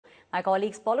My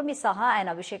colleagues Paulami Saha and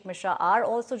Abhishek Mishra are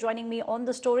also joining me on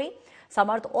the story.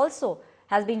 Samarth also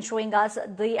has been showing us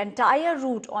the entire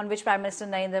route on which Prime Minister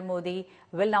Narendra Modi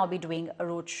will now be doing a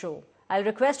road show. I'll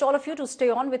request all of you to stay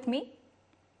on with me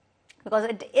because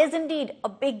it is indeed a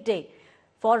big day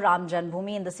for Ram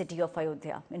Janmabhoomi in the city of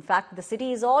Ayodhya. In fact, the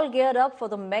city is all geared up for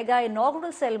the mega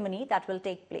inaugural ceremony that will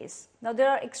take place. Now, there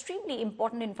are extremely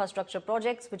important infrastructure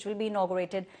projects which will be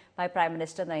inaugurated by Prime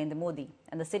Minister Narendra Modi,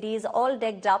 and the city is all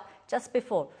decked up just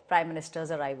before Prime Minister's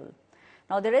arrival.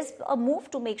 Now, there is a move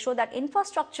to make sure that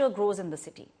infrastructure grows in the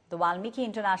city. The Valmiki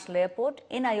International Airport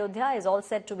in Ayodhya is all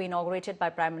set to be inaugurated by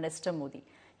Prime Minister Modi.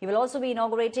 He will also be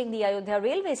inaugurating the Ayodhya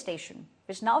railway station,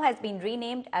 which now has been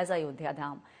renamed as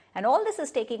Ayodhyadham. And all this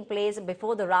is taking place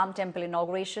before the Ram temple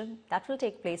inauguration that will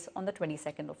take place on the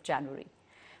 22nd of January.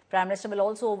 Prime Minister will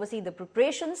also oversee the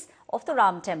preparations of the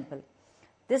Ram temple.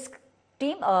 This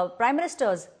Prime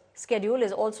Minister's schedule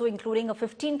is also including a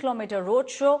 15-kilometer road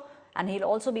show, and he'll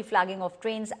also be flagging off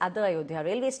trains at the Ayodhya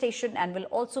railway station and will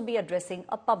also be addressing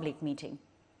a public meeting.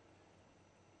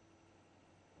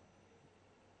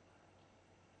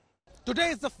 Today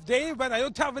is the day when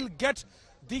Ayodhya will get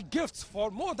the gifts for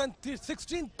more than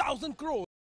 16,000 crores.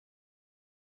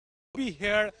 Be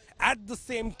here at the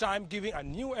same time giving a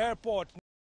new airport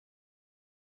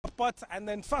and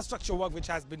the infrastructure work which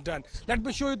has been done. Let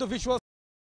me show you the visual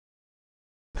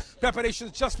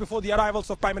preparations just before the arrivals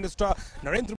of Prime Minister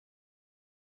Narendra Modi.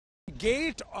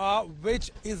 Gate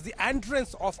which is the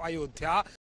entrance of Ayodhya.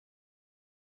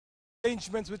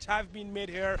 Arrangements which have been made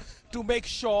here to make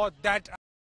sure that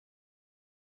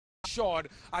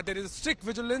there is strict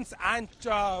vigilance and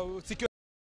security.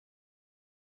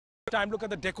 Look at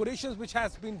the decorations which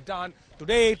has been done.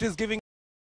 Today it is giving.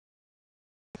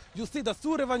 You see the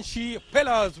Suryavanshi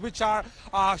pillars which are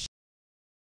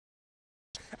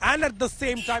and at the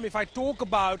same time, if I talk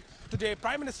about today,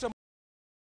 Prime Minister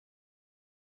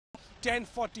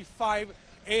 10:45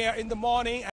 in the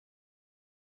morning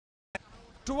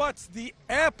towards the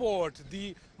airport,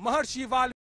 the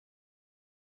Maharishi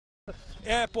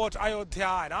Airport,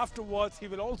 Ayodhya, and afterwards he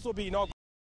will also be inaugurating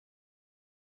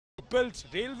built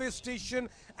railway station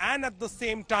and at the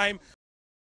same time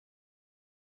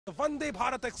the Vande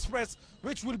Bharat Express,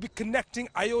 which will be connecting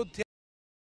Ayodhya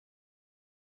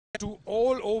to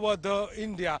all over the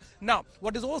India. Now,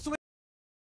 what is also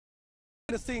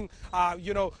seeing,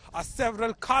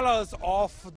 several colors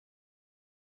of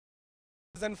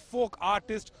and folk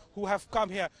artists who have come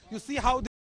here. You see how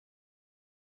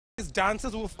these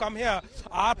dancers who have come here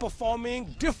are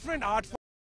performing different art forms,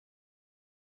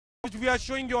 which we are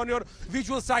showing you on your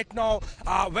visuals right now.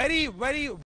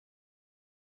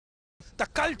 The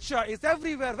culture is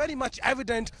everywhere, very much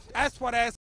evident as far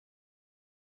as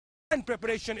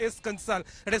preparation is concerned.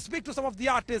 Let us speak to some of the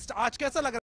artists. Aaj kaisa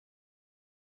lag raha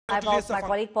hai? My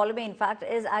colleague Paulami, in fact,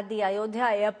 is at the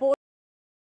Ayodhya Airport,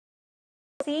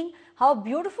 seeing how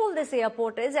beautiful this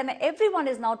airport is, and everyone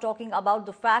is now talking about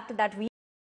the fact that we,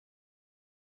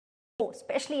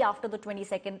 especially after the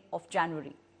 22nd of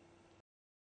January.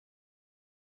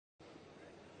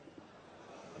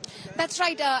 That's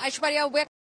right, Aishwarya. We're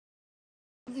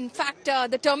in fact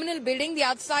the terminal building, the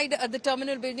outside the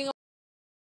terminal building of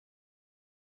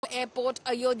airport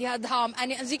Ayodhyadham,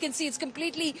 and as you can see, it's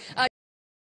completely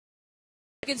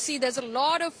you can see there's a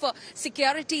lot of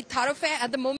security thoroughfare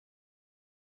at the moment.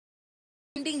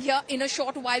 Here in a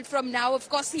short while from now, of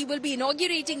course, he will be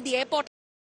inaugurating the airport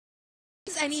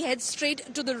and he heads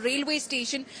straight to the railway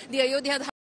station. The Ayodhyadham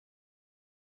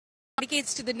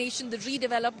dedicates to the nation the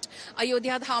redeveloped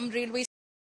Ayodhyadham railway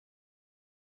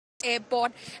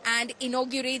airport and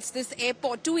inaugurates this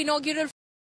airport. Two inaugural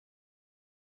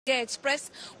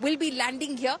Express will be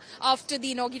landing here after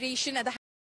the inauguration at the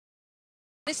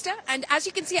Minister. And as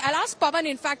you can see, I'll ask Pawan,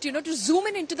 in fact, to zoom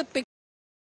in into the picture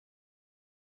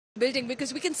building,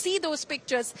 because we can see those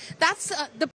pictures. That's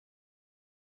the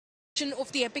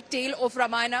of the epic tale of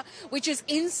Ramayana, which is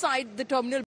inside the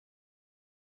terminal.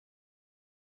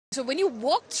 So when you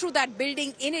walk through that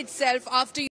building in itself,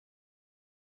 after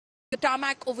the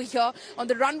tarmac over here on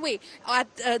the runway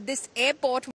at this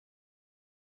airport,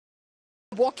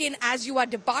 walk in as you are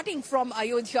departing from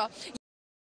Ayodhya,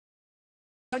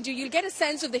 you'll get a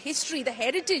sense of the history, the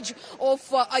heritage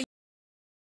of Ayodhya,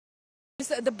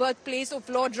 the birthplace of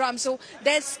Lord Ram. So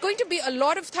there's going to be a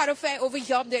lot of thoroughfare over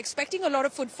here. They're expecting a lot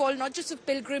of footfall, not just of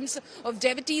pilgrims, of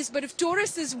devotees, but of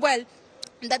tourists as well.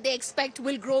 that they expect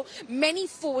will grow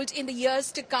many-fold in the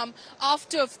years to come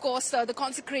after, of course, the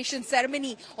consecration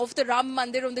ceremony of the Ram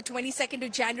Mandir on the 22nd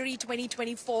of January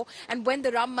 2024. And when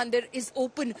the Ram Mandir is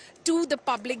open to the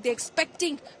public, they're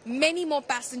expecting many more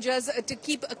passengers to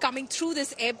keep coming through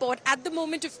this airport. At the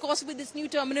moment, of course, with this new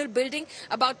terminal building,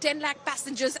 about 10 lakh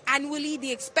passengers annually.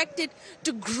 They expect it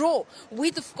to grow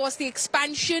with, of course, the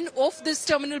expansion of this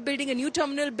terminal building, a new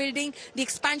terminal building, the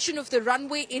expansion of the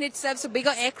runway in itself, so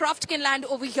bigger aircraft can land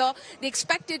over here. They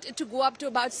expect it to go up to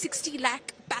about 60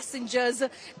 lakh passengers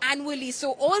annually.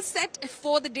 So all set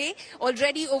for the day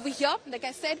already over here. Like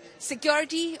I said,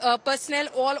 security personnel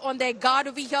all on their guard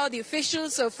over here. The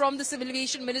officials from the Civil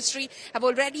Aviation Ministry have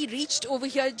already reached over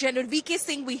here. General V.K.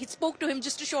 Singh, we spoke to him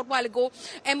just a short while ago.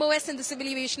 MOS in the Civil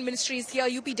Aviation Ministry is here.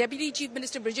 UP Deputy Chief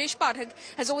Minister Brajesh Pathak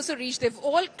has also reached. They've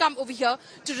all come over here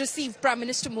to receive Prime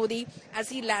Minister Modi as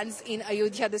he lands in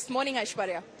Ayodhya this morning,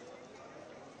 Aishwarya.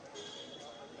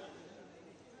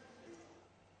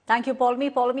 Thank you,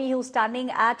 Paulmi, who's standing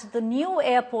at the new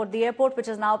airport, the airport which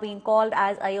is now being called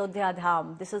as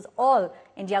Ayodhyadham. This is all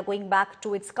India going back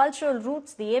to its cultural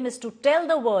roots. The aim is to tell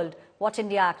the world what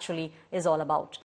India actually is all about.